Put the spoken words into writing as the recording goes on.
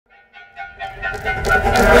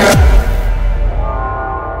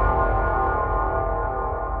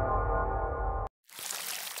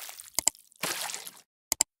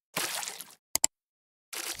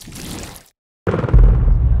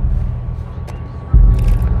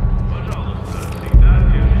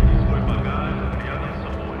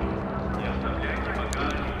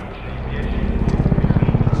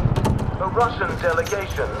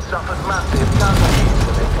delegation suffered massive casualties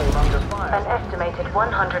when they came under fire. An estimated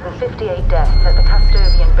 158 deaths at the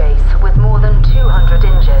Custodian base, with more than 200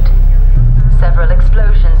 injured. Several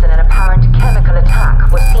explosions and an apparent chemical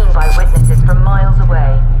attack were seen by witnesses from miles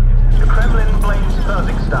away. The Kremlin blames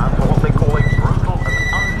Kazakhstan for what they call a brutal and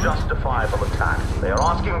unjustifiable attack. They are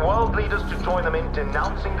asking world leaders to join them in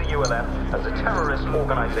denouncing the ULF as a terrorist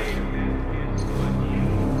organization.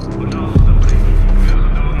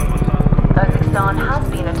 Kazakhstan has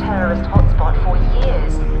been a terrorist hotspot for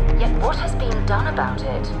years, yet what has been done about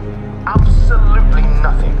it? Absolutely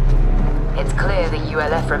nothing. It's clear the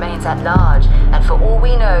ULF remains at large, and for all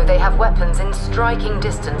we know, they have weapons in striking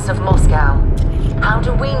distance of Moscow. How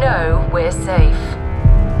do we know we're safe?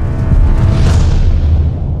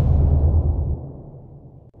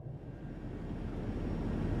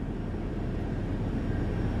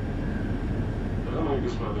 Дамы и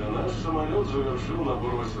господа, наш самолет завершил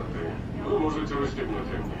набор высоты. Вы можете расстегнуть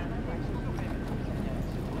ремни.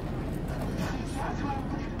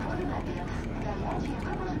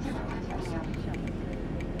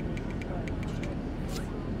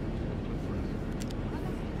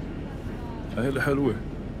 هلا حلوة.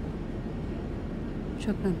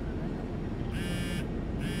 شكرا.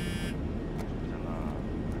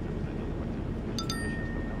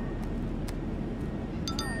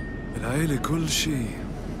 العيلة كل شيء.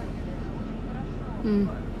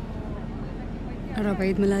 قرب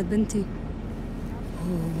عيد ميلاد بنتي.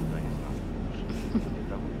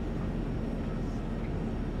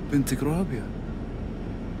 بنتك رابية.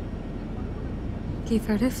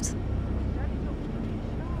 كيف عرفت؟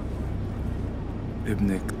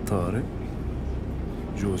 ابنك طارق،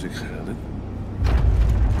 جوزك خالد.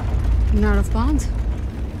 بنعرف بعض؟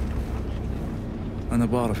 أنا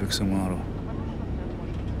بعرفك سمارة.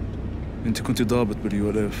 أنت كنت ضابط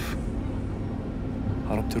باليولف.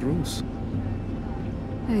 حاربت الروس.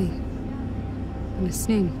 أي من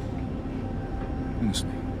سنين. من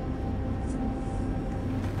سنين.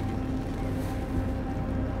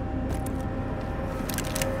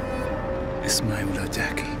 اسمعي ولا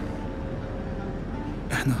تحكي.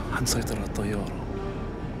 احنا حنسيطر على الطيارة.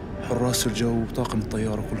 حراس الجو وطاقم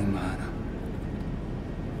الطيارة كلهم معانا.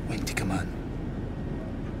 وانت كمان.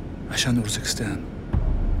 عشان أورزكستان.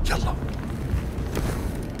 يلا.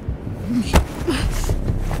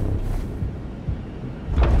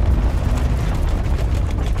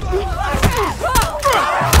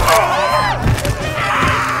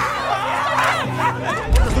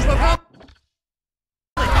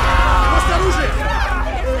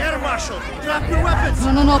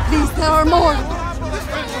 No, please, there are more!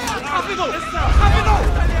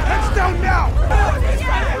 Heads down now!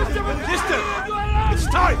 Mister! It's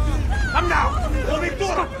time! Come now!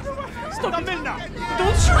 Stop it now!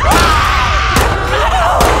 Don't shoot!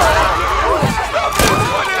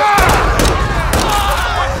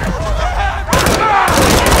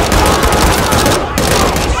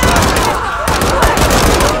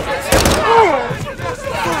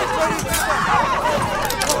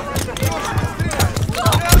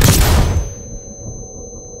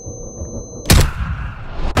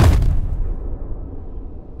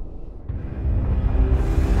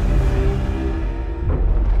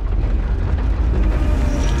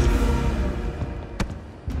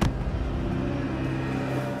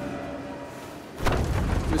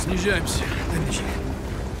 Снижаемся.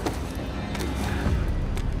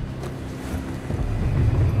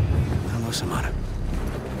 Hello, Samara.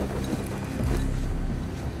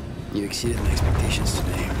 You exceeded my expectations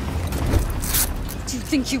today. Do you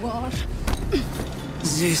think you are?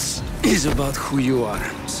 This is about who you are,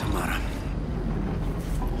 Samara.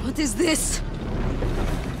 What is this?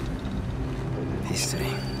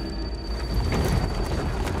 History.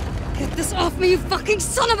 Get this off me, you fucking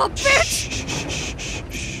son of a bitch!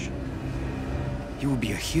 Shh. You will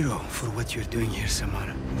be a hero for what you're doing here,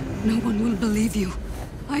 Samara. No one will believe you.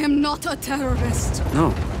 I am not a terrorist.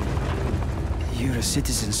 No. You're a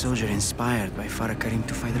citizen soldier inspired by Farah Karim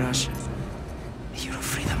to fight Russia. You're a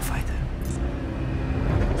freedom fighter.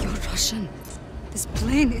 You're Russian. This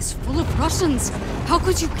plane is full of Russians. How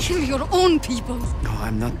could you kill your own people? No,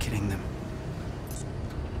 I'm not killing them.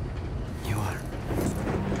 You are.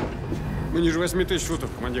 Мы ниже 8 тысяч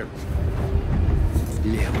футов, командир.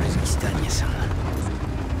 Лево, Узбекистане, Самара.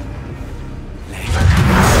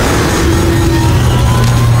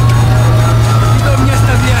 Что мне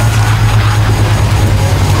оставлять?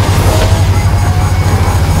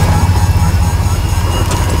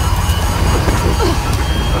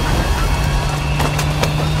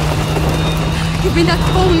 Give me that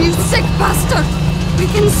phone, you sick bastard! We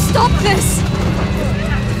can stop this!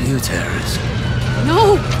 You terrorist.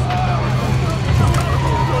 No!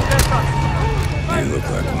 You look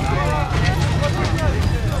like one.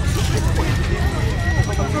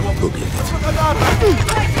 Go get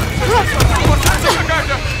it.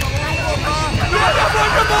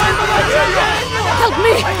 Help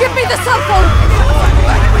me! Give me the cell phone!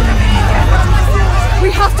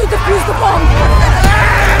 We have to defuse the bomb!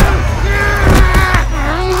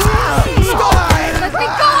 Let me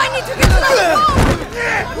go! I need to get to that bomb!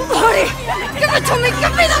 Hurry! Give it to me!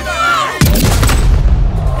 Give me the bomb!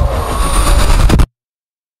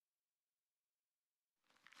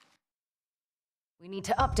 We need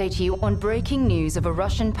to update you on breaking news of a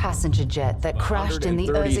Russian passenger jet that crashed in the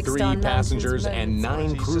Urzikstan passengers and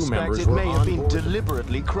 9 crew members were may have on been board.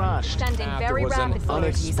 deliberately crashed. Standing very was an rapid.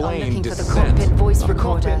 Authorities are unexplained looking for the descent. cockpit voice The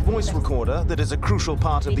recorder. cockpit voice recorder that is a crucial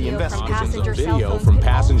part of the Video from investigation. passenger cell Video phones from could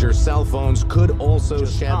passenger cell phones could also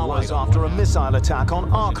shed Hours light on after a what missile attack on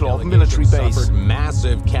Arklov delegation military base. suffered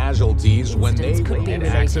massive casualties when they Incidents could be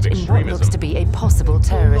witnessed related in what looks to extremism. be a possible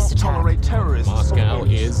terrorist Not attack. tolerate terrorists. Moscow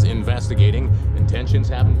is investigating. Intentions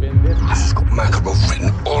haven't been this. This has got Makarov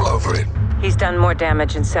written all over it. He's done more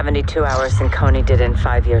damage in 72 hours than Coney did in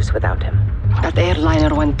 5 years without him. That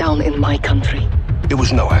airliner went down in my country. It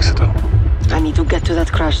was no accident. I need to get to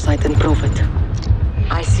that crash site and prove it.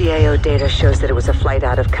 ICAO data shows that it was a flight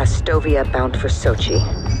out of Kastovia bound for Sochi.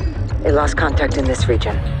 It lost contact in this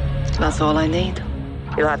region. That's all I need.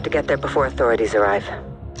 You'll have to get there before authorities arrive.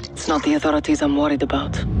 It's not the authorities I'm worried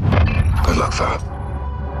about. Good luck, fella.